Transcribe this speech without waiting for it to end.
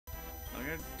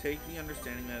gonna take the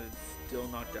understanding that it's still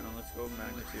knocked down. Let's go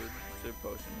magnitude to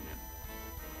potion.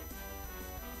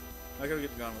 I gotta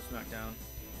get the gun with smackdown.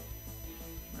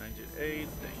 Magnitude 8,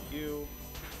 thank you.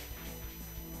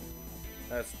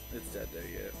 It's dead there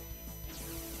yet.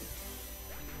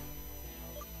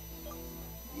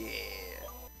 Yeah.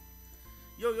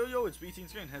 Yo, it's B-tean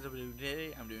Screen. Heads up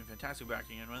today. I'm doing fantastic back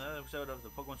again with another episode of the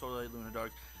Pokemon Sword Light Lunar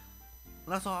Dark.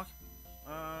 Let's talk.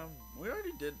 We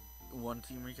already did one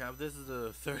team recap. This is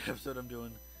the third episode I'm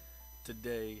doing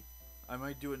today. I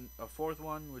might do a fourth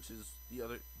one, which is the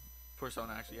other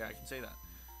Persona. Actually, yeah, I can say that.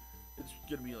 It's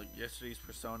gonna be like yesterday's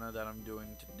Persona that I'm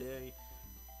doing today.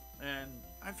 And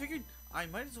I figured I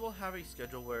might as well have a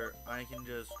schedule where I can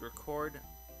just record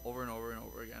over and over and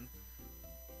over again.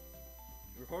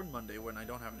 Record Monday when I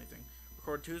don't have anything.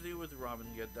 Record Tuesday with Robin,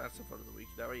 get that stuff out of the week.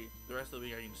 That way, the rest of the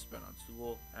week I can just spend on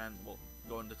school and, well,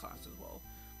 go into class as well.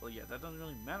 Well, yeah, that doesn't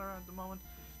really matter at the moment.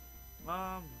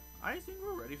 I think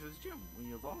we're ready for this gym.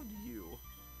 We evolved you.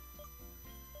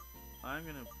 I'm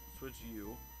gonna switch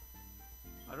you.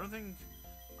 I don't think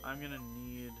I'm gonna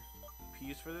need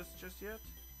peace for this just yet.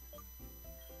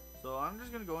 So I'm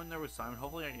just gonna go in there with Simon.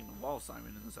 Hopefully I can evolve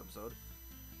Simon in this episode.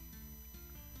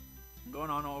 I'm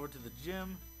going on over to the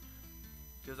gym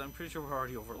because I'm pretty sure we're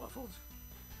already over leveled.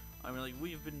 I mean, like,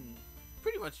 we've been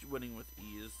pretty much winning with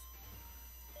ease.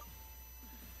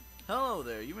 Hello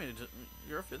there, you made it to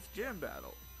your 5th gym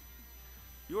battle.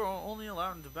 You are only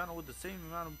allowed to battle with the same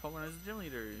amount of Pokemon as the gym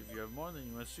leader. If you have more, then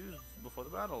you must choose before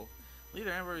the battle. Leader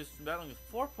Amber is battling with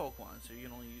 4 Pokemon, so you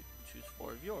can only choose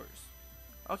 4 of yours.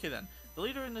 Okay then, the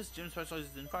leader in this gym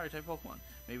specializes in Fire-type Pokemon.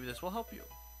 Maybe this will help you.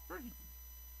 Brilliant.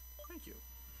 Thank you.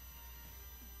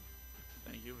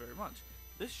 Thank you very much.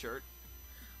 This shirt,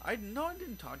 I know I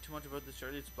didn't talk too much about this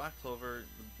shirt. It's Black Clover,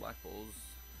 the Black Bulls,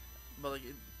 but like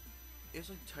it's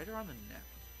like tighter on the neck.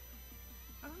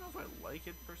 I don't know if I like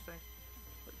it per se.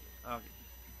 But, okay,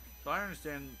 so I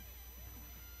understand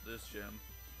this gym.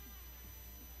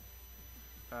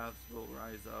 Paths will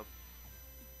rise up.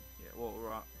 Yeah,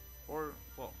 well,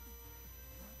 well.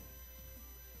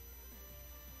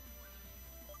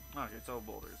 Okay, so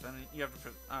boulders, and you have to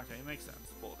put. Okay, it makes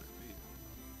sense. Boulders.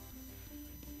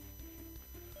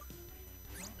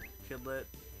 Kidlet,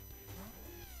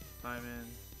 Simon,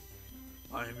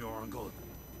 I am your uncle.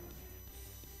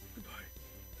 Goodbye.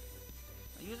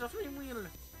 I use a flame wheel.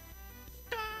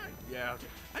 Die! Yeah, okay.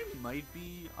 I might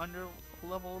be under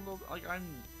level a little. Like, I'm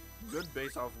good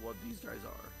based off of what these guys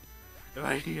are. If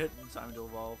I get Simon to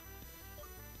evolve,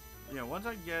 yeah. Once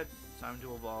I get Simon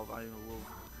to evolve, I will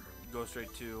go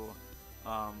straight to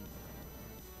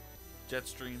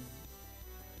Jetstream.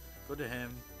 Go to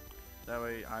him. That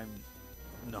way, I'm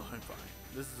fine.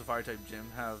 This is a Fire-type gym.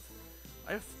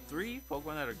 I have 3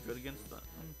 Pokemon that are good against them.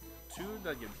 2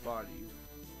 that get bodied.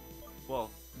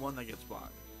 Well, 1 that gets bodied.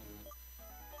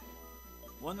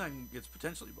 1 that gets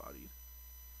potentially bodied.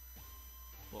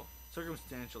 Well,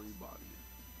 circumstantially bodied.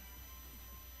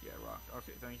 Yeah, rock.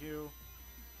 Okay, thank you.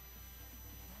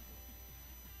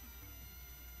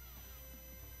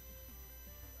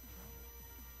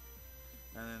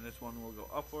 And then this one will go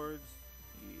upwards.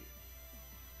 Yeah.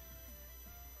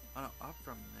 Oh, no, up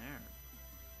from there.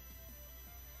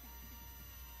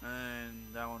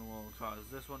 And that one will cause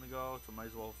this one to go, so might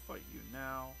as well fight you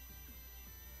now.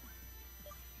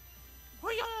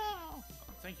 Hoya! Oh,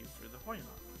 thank you for the Hoya.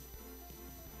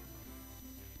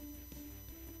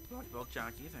 Black Belt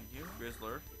Jackie, thank you.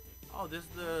 Grizzler. Oh, this is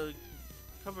the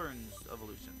Cuburn's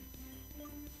evolution.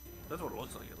 That's what it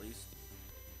looks like, at least.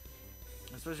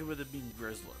 Especially with it being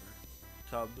Grizzler.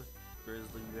 Cub,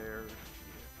 Grizzly Bear.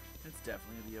 It's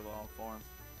definitely the evolved form.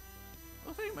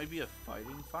 Looks like it might be a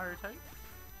fighting fire type,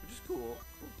 which is cool.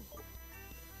 Cool.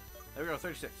 There we go,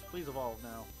 36. Please evolve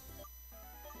now.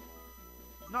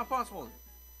 Not possible.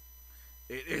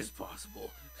 It is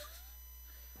possible.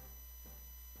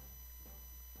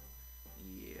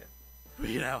 Yeah.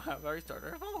 We now have our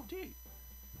starter evolved. Yay.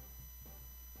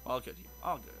 All good here.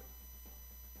 All good.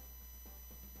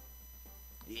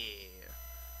 Yeah.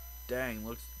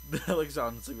 Dang, that looks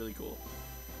honestly really cool.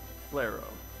 Flaro.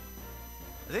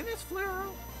 I think that's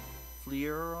Flaro.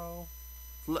 Fleero.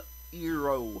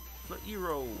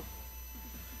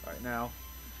 Alright, now.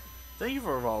 Thank you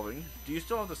for evolving. Do you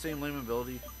still have the same lame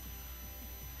ability?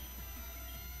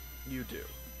 You do.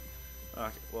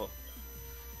 Okay, well.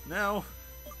 Now,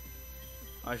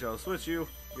 I shall switch you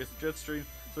with Jetstream.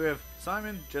 So we have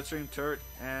Simon, Jetstream, Turret,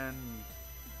 and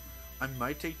I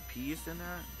might take Peace in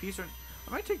there.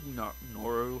 I might take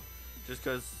Noru. Just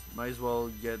because might as well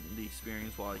get the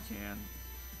experience while I can.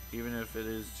 Even if it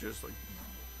is just like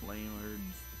lamer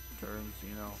terms,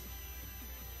 you know.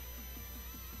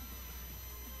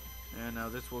 And now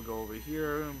this will go over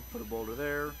here and put a boulder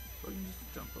there. So we can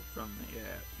just jump up from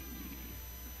there.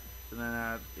 So then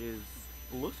that is,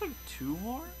 looks like 2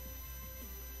 more?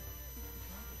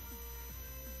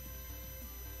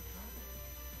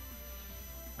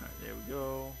 Alright, there we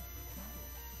go.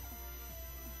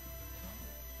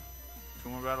 2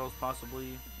 more battles,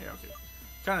 possibly. Yeah, okay.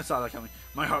 Kind of saw that coming.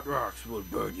 My hot rocks will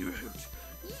burn you out.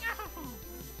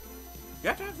 You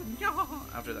have to have some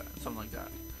after that, something like that.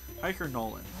 Hiker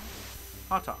Nolan.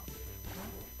 Hot top.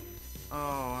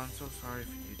 Oh, I'm so sorry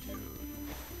for you, dude.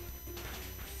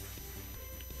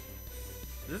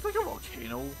 Is this like a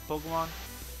volcano Pokemon?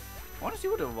 I want to see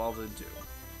what it evolves into.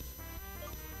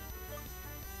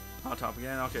 Hot top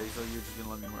again. Okay, so you're just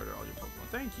gonna let me murder all your Pokemon.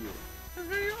 Thank you.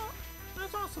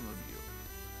 That's awesome of you.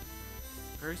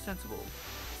 Very sensible.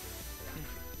 Thank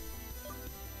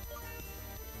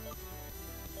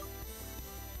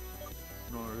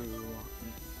you. Noru.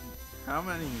 How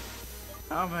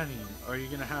many are you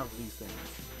gonna have these things?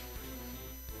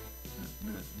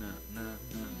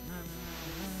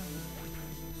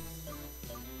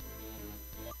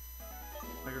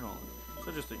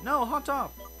 So just think, no, hot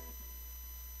top.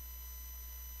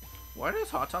 Why does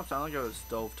hot top sound like a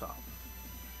stove top?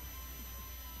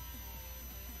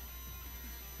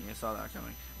 Yeah, I saw that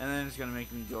coming. And then it's gonna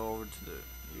make me go over to the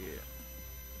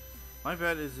my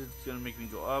bet is it's gonna make me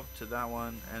go up to that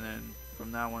one, and then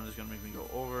from that one it's gonna make me go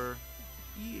over.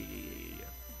 Yeah.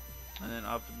 And then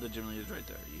up, the gym leader is right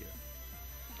there. Yeah.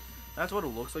 That's what it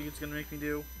looks like it's gonna make me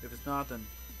do. If it's not, then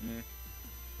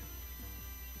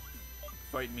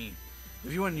fight me.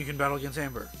 If you win, you can battle against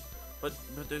Amber. But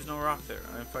there's no rock there.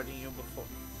 I'm fighting you before.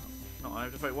 No, I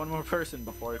have to fight one more person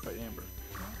before I fight Amber.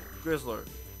 Grizzler.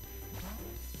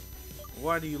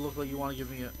 Why do you look like you want to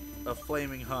give me a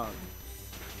flaming hug?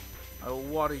 I will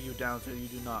water you down so you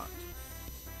do not.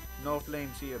 No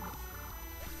flames here.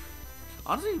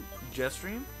 Honestly,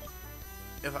 Jetstream,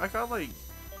 if I got like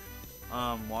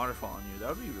waterfall on you, that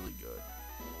would be really good.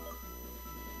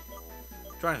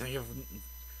 I'm trying to think of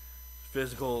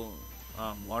physical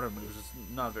water moves. It's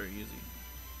not very easy.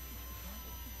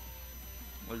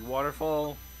 Like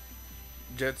waterfall,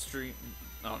 Jetstream,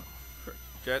 no,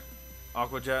 Jet,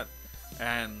 Aqua Jet,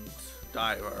 and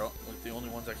Dive are like the only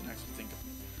ones I can actually think of.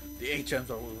 The HMs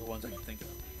are the ones I can think of.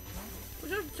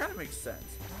 Which kind of makes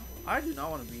sense. I do not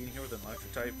want to be in here with an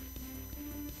electric type.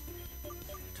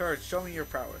 Turret, show me your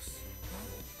prowess.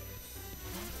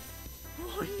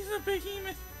 Oh, he's a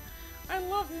behemoth. I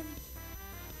love him.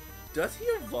 Does he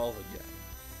evolve again?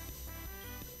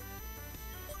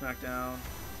 Smackdown.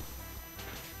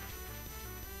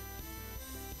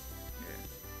 Yeah.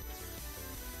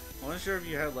 I wasn't sure if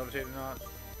you had levitate or not.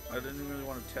 I didn't really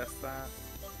want to test that.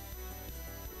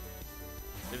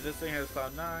 If this thing has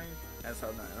Cloud 9, it has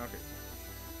Cloud 9. Okay.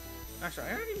 Actually,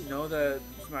 I already know that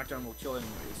Smackdown will kill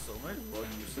anyways, so might as well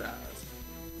use that.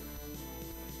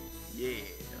 Yeah.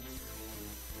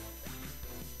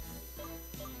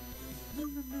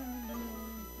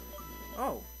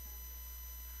 Oh.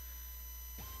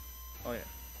 Oh yeah.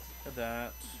 Got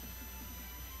that.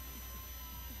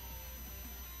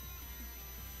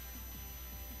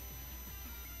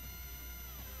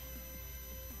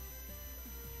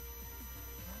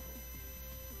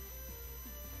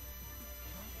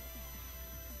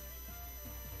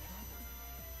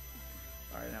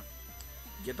 Alright, now.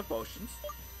 Get the potions.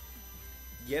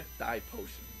 Get thy potions.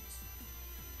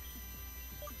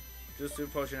 Just to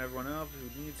potion everyone else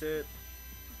who needs it.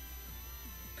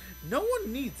 No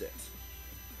one needs it.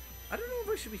 I don't know if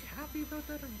I should be happy about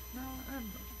that or no. I don't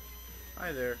know.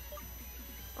 Hi there.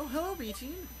 Oh, hello,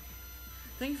 B-tean.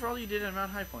 Thank you for all you did at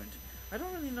Mount High Point. I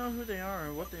don't really know who they are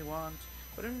or what they want,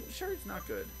 but I'm sure it's not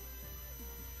good.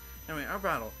 Anyway, our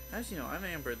battle. As you know, I'm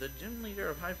Amber, the gym leader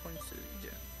of High Point City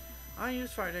Gym. I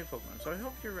use fire type Pokemon, so I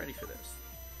hope you're ready for this.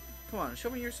 Come on, show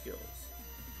me your skills.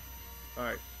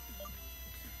 Alright.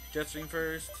 Jetstream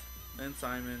first, then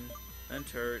Simon, then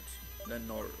Turret, then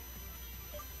Noru.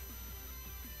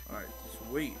 Alright,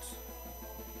 sweet.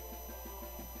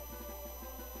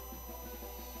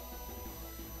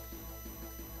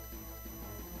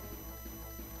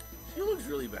 She looks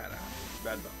really bad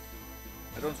bad though.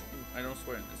 I don't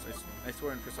swear in this. I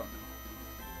swear in Persona.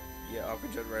 Yeah, Aqua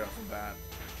Jet right off the bat.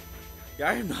 Yeah,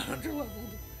 I am not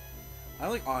underleveled. I'm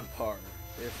like on par,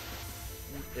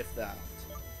 if that.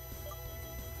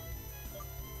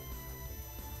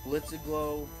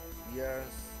 Blitziglow, yes.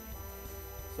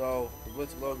 So the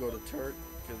Blitziglow go to Turk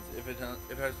because if it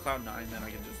has Cloud 9, then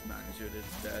I can just magnitude it.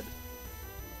 It's dead.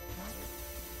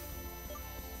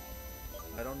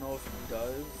 I don't know if it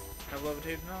does have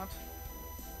levitate or not.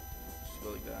 Just go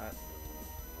like that.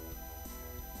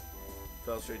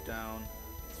 Fell straight down.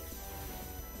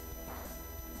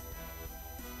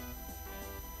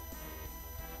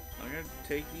 I'm gonna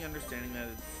take the understanding that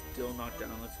it's still knocked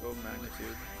down. Let's go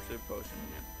magnitude. Save potion.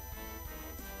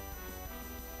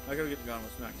 I gotta get the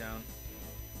gauntlet smackdown.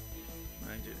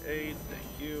 Magnitude 8,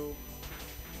 thank you.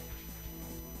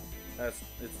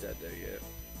 It's dead there yet.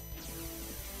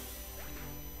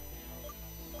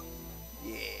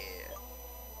 Yeah.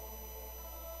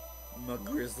 Mug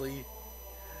Grizzly.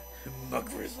 Mug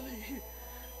Grizzly.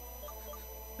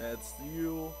 That's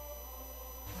you.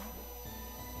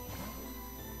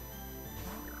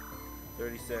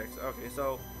 36. Okay,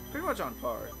 so pretty much on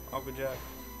par. Aqua Jet.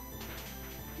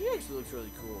 He actually looks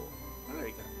really cool. I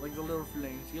like that. Like the little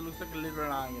flames. He looks like a little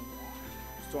lion.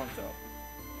 Stormtail.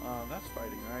 That's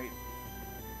fighting, right?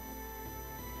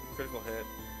 Critical hit.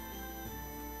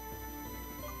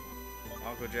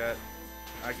 Aqua Jet.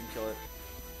 I can kill it.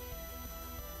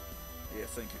 Yes,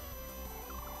 thank you.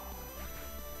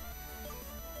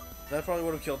 That probably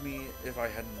would have killed me if I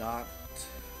had not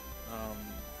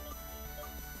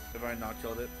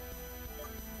killed it.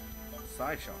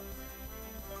 Side shot.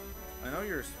 I know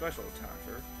you're a special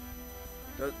attacker.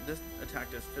 This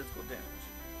attack does physical damage.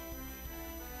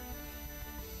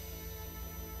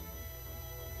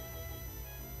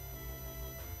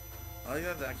 I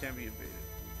like that can't be evaded.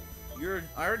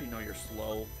 I already know you're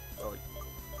slow. So like,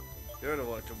 you're an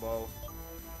electro ball.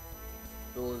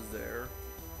 Bill is there.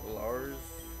 Lars.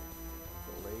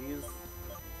 Blaze.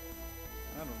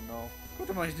 I don't know. Go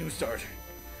to my new starter.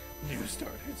 New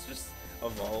starter. It's just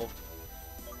evolved.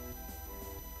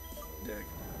 Dick.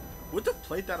 With the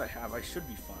plate that I have, I should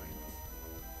be fine.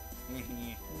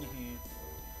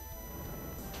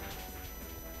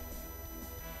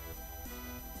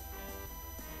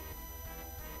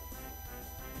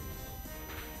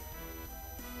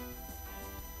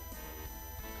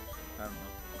 I don't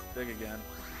know. Dig again.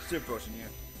 Super potion here.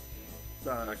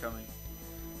 Saw that coming.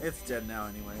 It's dead now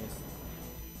anyways.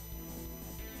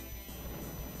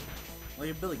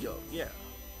 Like a Billy Goat, yeah.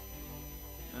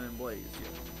 And then Blaze, yeah.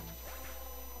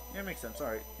 Yeah, makes sense.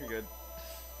 Alright, you're good.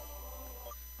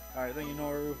 Alright, thank you,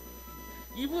 Noru.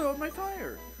 You blew out my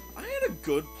fire! I had a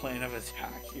good plan of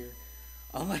attack here.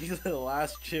 Unlike the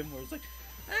last gym where it's like,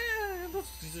 let's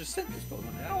just send this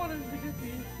Pokemon. I don't want to get the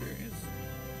experience.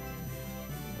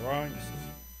 Wrong decision.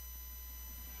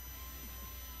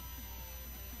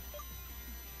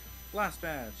 Blast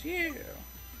badge, yeah!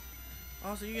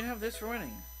 Also, you can have this for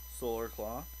winning. Solar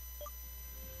Claw.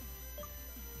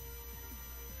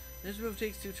 This move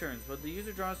takes 2 turns, but the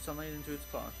user draws sunlight into its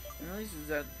claw and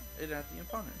releases it at the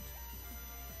opponent.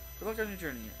 Good luck on your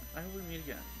journey. I hope we meet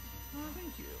again. Oh,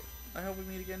 thank you. I hope we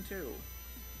meet again too.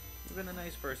 You've been a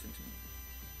nice person to me.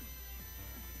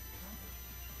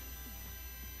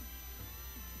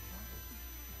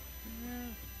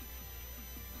 Yeah.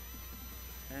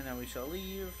 And now we shall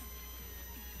leave.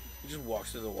 He just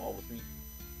walks through the wall with me.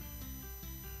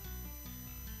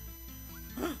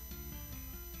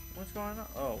 What's going on?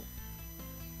 Oh.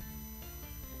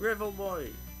 Gravel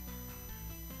boy!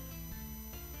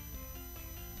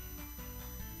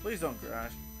 Please don't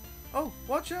crash. Oh,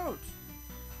 watch out!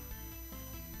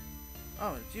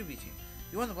 Oh, it's you, B-tean.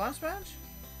 You won the blast badge?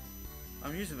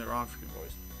 I'm using the wrong freaking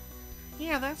voice.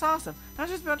 Yeah, that's awesome. I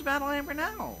was just about to battle Amber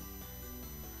now.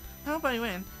 I hope I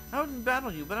win. I wouldn't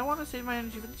battle you, but I want to save my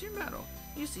energy for the gym battle.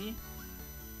 You see.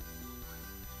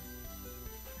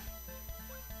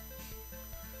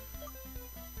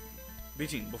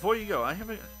 B-tean, before you go, I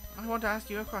want to ask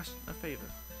you a favor.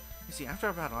 You see, after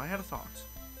our battle, I had a thought.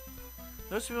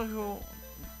 Those people who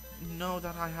know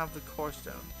that I have the core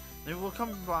stone, they will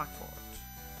come back for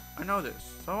it. I know this,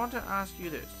 so I want to ask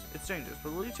you this. It's dangerous,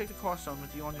 but will you take the core stone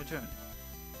with you on your turn?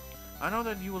 I know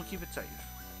that you will keep it safe.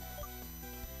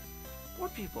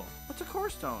 What people? What's a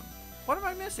core stone? What am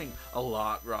I missing? A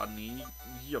lot, Rodney.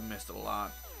 You missed a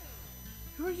lot.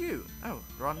 Who are you? Oh,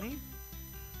 Rodney?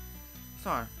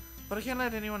 Sorry. But I can't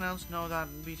let anyone else know that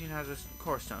B-tean has a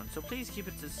core stone, so please keep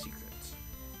it a secret.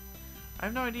 I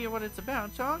have no idea what it's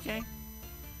about, so okay.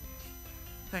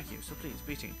 Thank you, so please,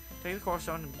 B-tean, take the core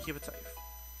stone and keep it safe.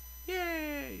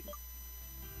 Yay!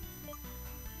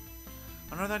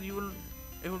 I know that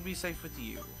it will be safe with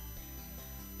you.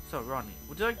 So, Rodney,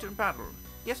 would you like to battle?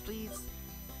 Yes, please.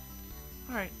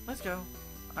 Alright, let's go.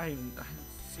 I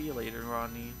see you later,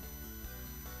 Rodney.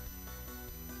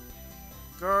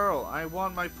 Girl, I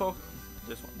want my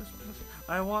this one.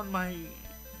 I want my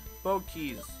boat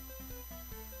keys.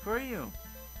 Who are you?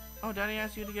 Oh, Daddy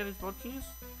asked you to get his boat keys?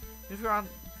 If you're on,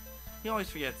 he always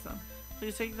forgets them.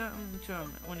 Please take them to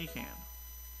him when you can.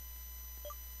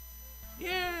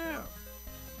 Yeah!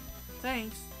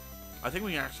 Thanks. I think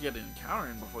we can actually get an encounter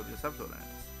in before this episode ends.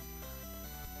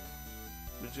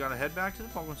 We just gotta head back to the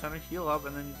Pokemon Center, heal up,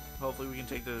 and then hopefully we can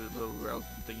take the little rail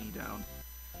thingy down.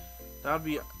 That would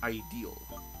be ideal.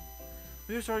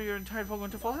 We restore your entire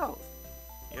Pokemon to full health.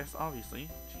 Yes, obviously.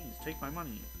 Jeez, take my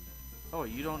money. Oh,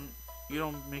 you don't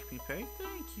make me pay?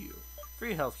 Thank you.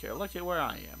 Free healthcare. Look at where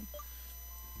I am.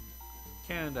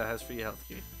 Canada has free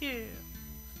healthcare. Yeah.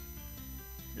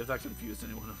 If that confused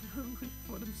anyone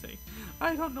what I'm saying.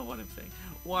 I don't know what I'm saying.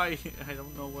 Why? I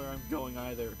don't know where I'm going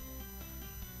either.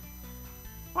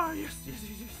 Oh, yes.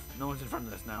 No one's in front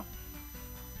of this now.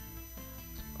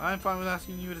 I'm fine with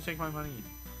asking you to take my money.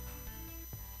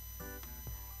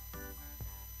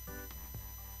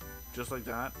 Just like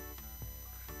that.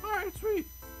 Alright, sweet.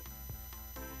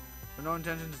 But no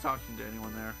intention of talking to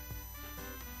anyone there.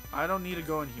 I don't need to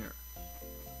go in here.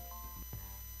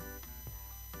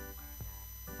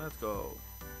 Let's go.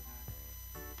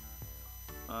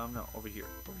 No, over here.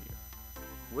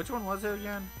 Which one was it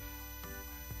again?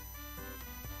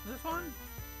 This one?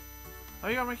 Oh,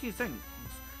 you got my keys, thanks.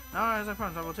 Now, as I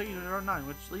promised, I will take you to Road 9,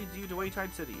 which leads you to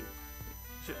Waytide City.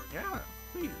 Yeah,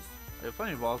 please. I have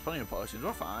plenty of balls, plenty of potions,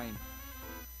 we're fine.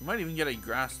 We might even get a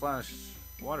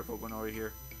grass/water Pokemon over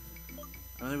here.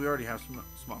 I think we already have some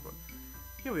small Pokemon.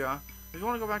 Here we are. If you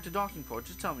want to go back to Docking Port,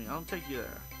 just tell me, I'll take you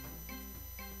there.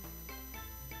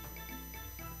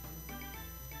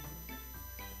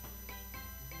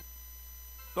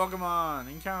 Pokemon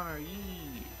encounter,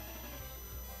 yee!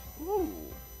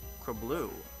 Ooh, Crablu.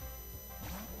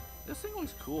 This thing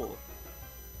looks cool.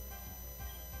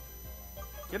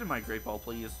 Get in my Great Ball,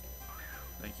 please.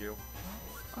 Thank you.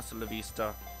 Hasta la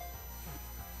vista.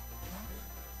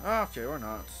 Okay, or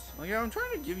not. Like, I'm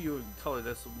trying to give you a color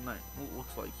that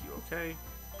looks like you, okay?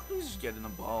 Please just get in a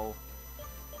ball.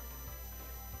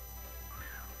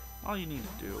 All you need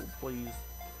to do, please.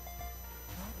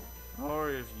 Or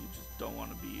if you just don't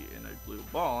want to be in a blue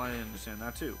ball, I understand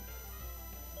that too.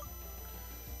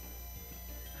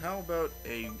 How about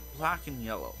a black and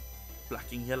yellow?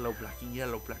 Black and yellow, black and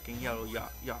yellow, black and yellow, yeah,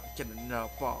 get in the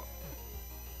ball.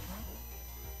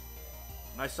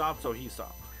 I stopped, so he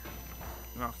stopped.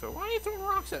 Rock throw. Why are you throwing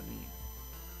rocks at me?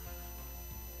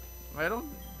 I don't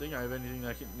think I have anything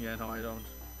that can. Yeah, no, I don't.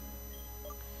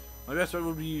 My best bet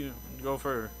would be to go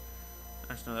for.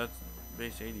 Actually, no, that's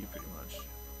base 80 pretty much.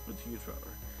 With huge power.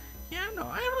 Yeah, no,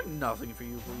 I have like nothing for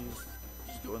you, please.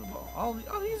 Just go in the ball.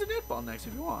 I'll use a net ball next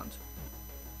if you want.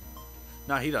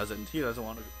 No, he doesn't. He doesn't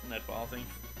want a net ball. Thank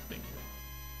you.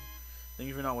 Thank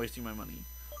you for not wasting my money.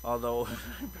 Although,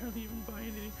 I barely even buy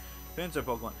anything. Pincer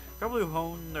Pokemon. Probably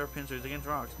hone their pincers against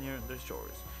rocks near their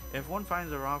shores. If one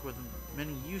finds a rock with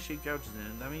many U-shaped gouges in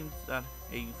it, that means that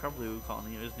a Crablu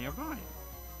colony is nearby.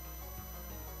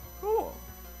 Cool.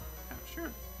 Yeah,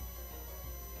 sure.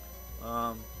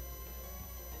 No.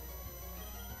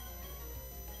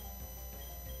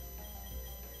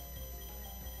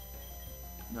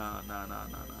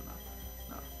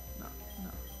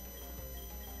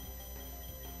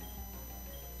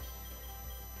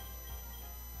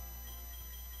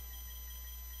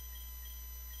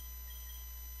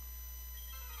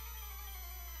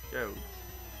 Go.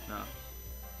 No.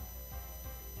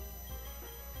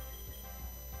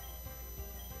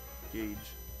 Gauge.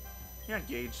 Yeah,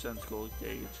 Gauge sounds cool.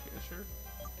 Gauge. Yeah, sure.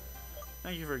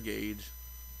 Thank you for Gauge.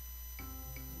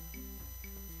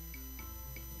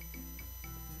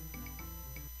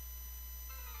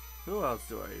 Who else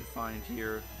do I find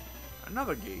here?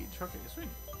 Another Gauge. Okay, sweet.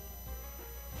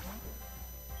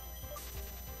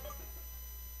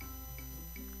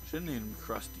 Shouldn't name him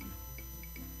Krusty.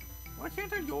 Why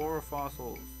can't I go over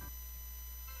fossils?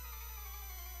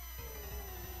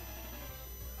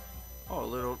 Oh,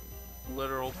 a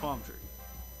literal palm tree.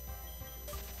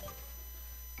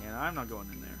 And I'm not going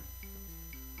in there.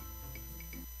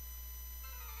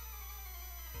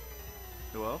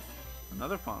 Who else?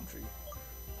 Another palm tree.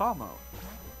 Palmo.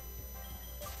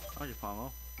 Okay,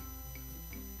 Palmo.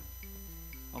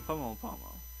 Oh,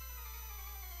 Palmo.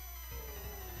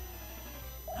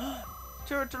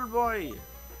 Turtle boy!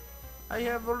 I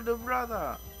have older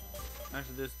brother!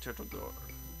 Actually, this turtle girl.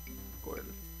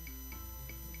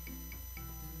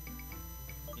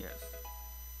 Yes.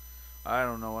 I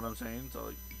don't know what I'm saying, so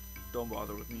like, don't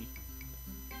bother with me.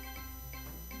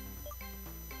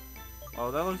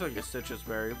 Oh, that looks like a citrus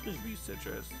berry. Please be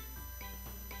citrus.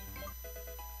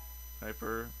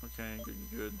 Hyper. Okay,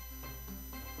 good.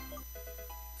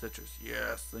 Citrus.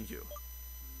 Yes, thank you.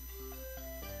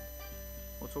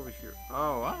 What's over here?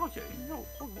 Oh, okay. No.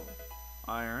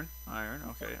 Iron.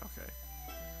 Okay.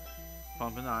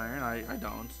 Pumping iron. I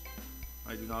don't.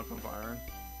 I do not pump iron.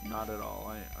 Not at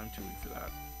all. I'm too weak for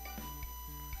that.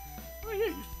 Oh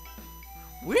yeah,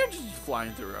 we're just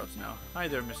flying through routes now. Hi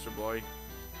there, Mr. Boy.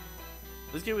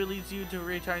 This gateway leads you to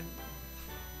Waytide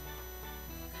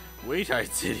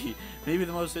City, maybe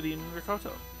the most city in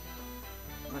Rikoto.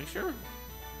 I'm like, sure.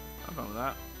 I'm fine with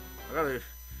that. I gotta...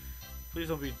 Please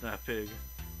don't beat that pig.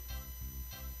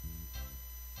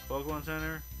 Pokemon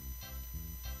Center.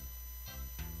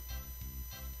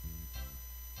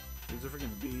 There's a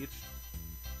freaking beach.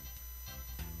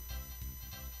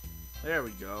 There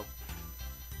we go.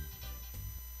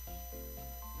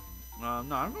 No,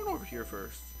 I'm going over here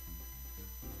first.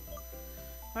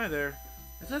 Hi there.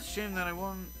 It's such a shame that I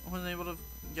wasn't able to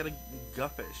get a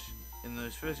guppish in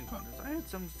this fishing contest. I had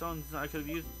some stones I could have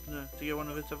used to get one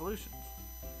of its evolutions.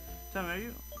 Tell me, are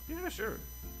you? Yeah, sure.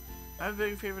 I have a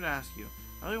big favor to ask you.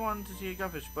 I really wanted to see a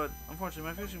guppish, but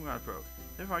unfortunately my fishing rod broke.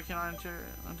 Therefore, I cannot enter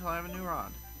until I have a new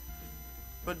rod.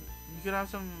 But you could have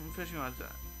some fishing rods,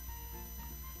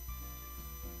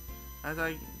 as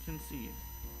I can see.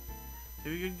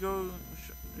 If you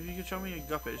could show me a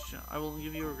guppish, I will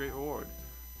give you a great reward.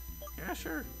 Yeah,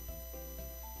 sure.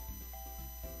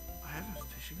 I have a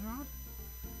fishing rod?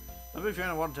 I'm a big fan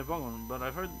of water type Pokemon, but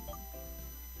I've heard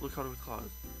look how with claws.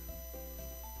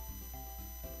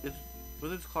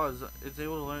 With its claws, it's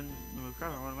able to learn the move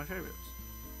Crabber, one of my favorites.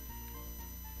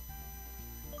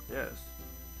 Yes.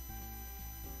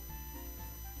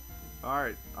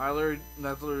 Alright,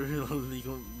 that's literally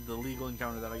the legal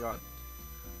encounter that I got.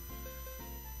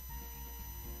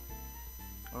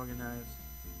 Organized.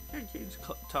 Yeah, Cage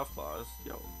Tough Claws.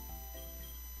 Yo.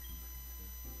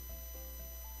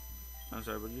 I'm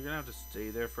sorry, but you're gonna have to stay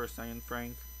there for a second,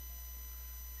 Frank.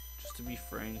 Just to be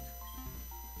frank.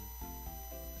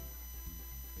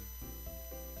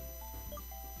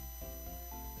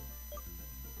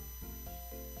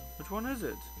 Which one is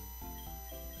it?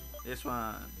 This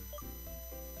one.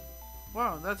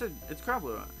 Wow, that's it. It's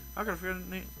Crabblue. How could I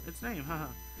forget its name? Haha.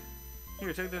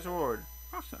 Here, take this reward.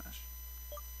 Rock Smash.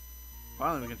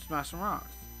 Finally, we can smash some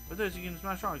rocks. With this, you can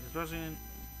smash rocks, especially in...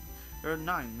 There are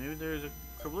 9. Maybe there's a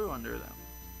Crabblue under them.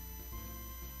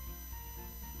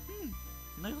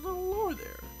 Nice little lore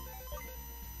there.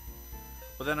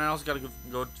 But then I also gotta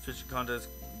go to fishing contest,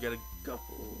 get a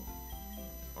gupple.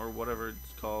 Or whatever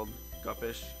it's called.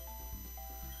 Guppish.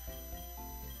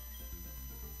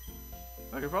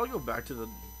 I could probably go back to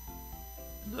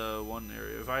the one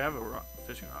area if I have a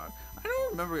fishing rod. I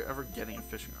don't remember ever getting a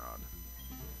fishing rod.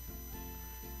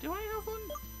 Do I have one?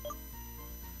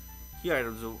 Key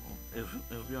items.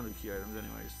 It'll be under key items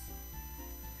anyways.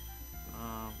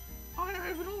 Oh, I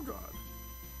have an old rod.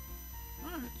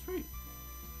 Alright, sweet.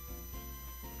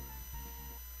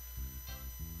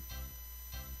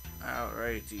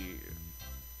 Alrighty.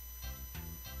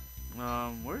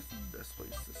 Where's the best place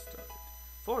to start?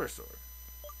 Forest Sword.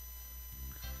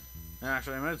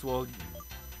 Actually, I might as well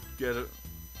get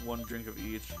one drink of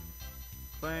each.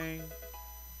 Playing.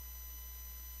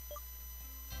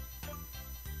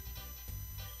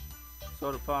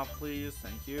 Soda pop, please.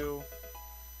 Thank you.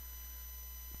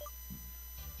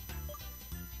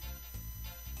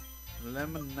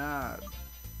 Lemonade.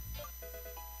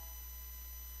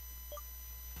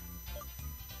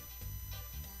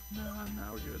 Nah,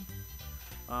 now we're good.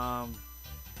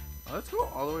 Let's go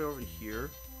all the way over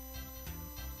here.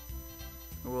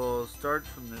 We'll start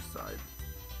from this side.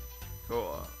 Go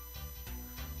up.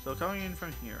 So coming in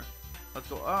from here, let's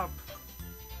go up.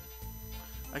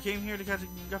 I came here to catch a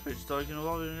guppish so I can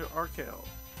evolve it into Archael.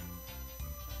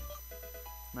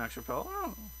 Max Repel.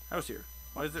 Oh, house here.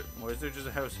 Why is there just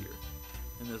a house here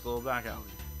in this little back alley?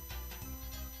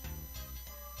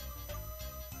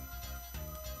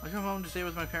 I come home to stay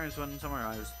with my parents when summer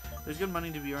arrives. There's good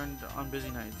money to be earned on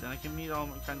busy nights, and I can meet all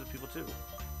kinds of people too.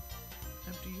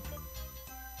 Empty.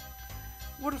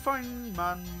 What a fine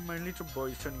man my little boy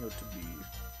is turning out to be.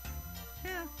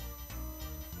 Yeah.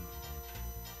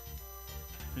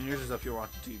 And yours is up here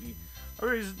watching TV.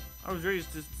 I was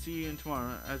raised to see in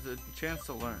tomorrow as a chance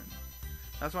to learn.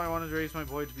 That's why I wanted to raise my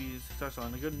boy to be successful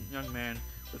and a good young man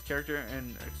with character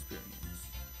and experience.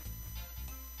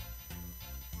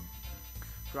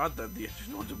 Forgot that the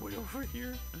engine was way over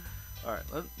here. Alright,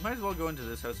 might as well go into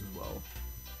this house as well.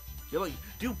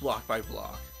 Do block by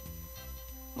block.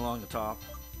 Along the top.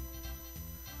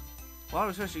 While I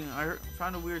was fishing, I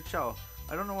found a weird shell.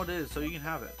 I don't know what it is, so you can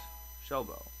have it. Shell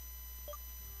bell.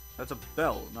 That's a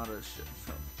bell, not a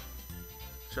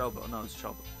shell bell. No, it's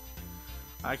shell bell.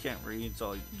 I can't read,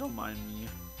 so don't mind me.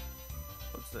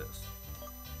 What's this?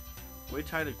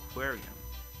 Waytide Aquarium.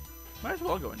 Might as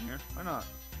well go in here. Why not?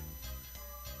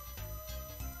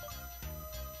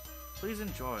 Please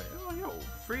enjoy. Oh, yo,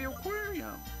 free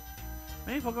aquarium.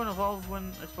 Many Pokemon evolve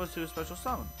when exposed to a special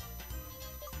summon.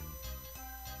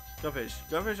 Gupfish.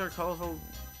 Gupfish are colorful.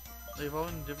 They evolve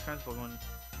into different kinds of Pokemon.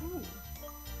 Ooh.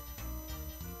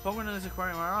 Pokemon in this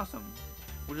aquarium are awesome.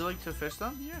 Would you like to fish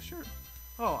them? Yeah, sure.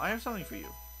 Oh, I have something for you.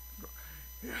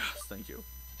 Yes, thank you.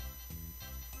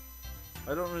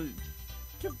 I don't really...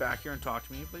 Get back here and talk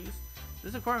to me, please.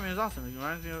 This aquarium is awesome. It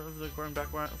reminds me of the aquarium back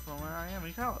from where I am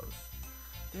in Kalos.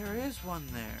 There is one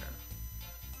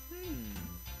there.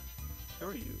 Who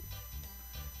are you?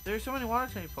 There are so many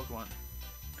water type Pokemon.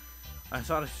 I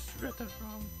thought I just read that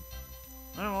wrong.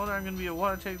 When I'm older, I'm going to be a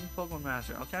water type Pokemon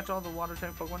master. I'll catch all the water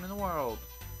type Pokemon in the world.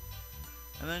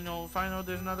 And then you'll find out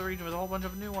there's another region with a whole bunch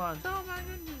of new ones. Oh my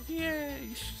goodness, yay!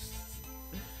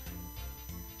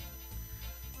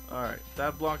 Alright,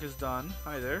 that block is done.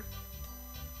 Hi there.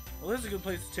 Well, this is a good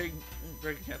place to take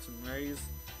Dragon Cats and Rays.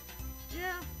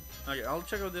 Yeah. Okay, I'll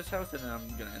check out this house and then I'm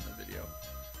gonna end the video.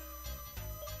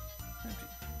 Empty.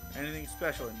 Anything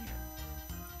special in here?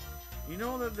 You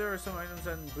know that there are some items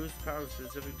that boost the power of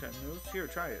specific type moves? Here,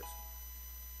 try it.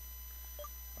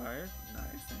 Alright,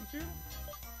 nice, thank you.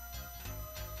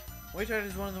 Whitehead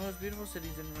is one of the most beautiful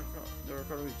cities in the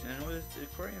Ricardo region, and with its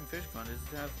aquarium fish contest,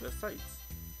 it has the best sights.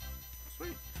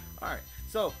 Sweet. Alright,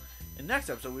 so, in the next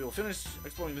episode, we will finish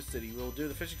exploring this city. We will do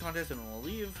the fishing contest, and we'll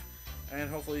leave, and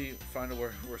hopefully find out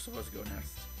where we're supposed to go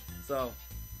next. So,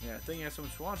 yeah, thank you guys so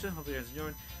much for watching. Hope you guys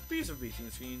enjoyed. Peace of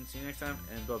B-tean. See you next time,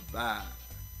 and bye-bye.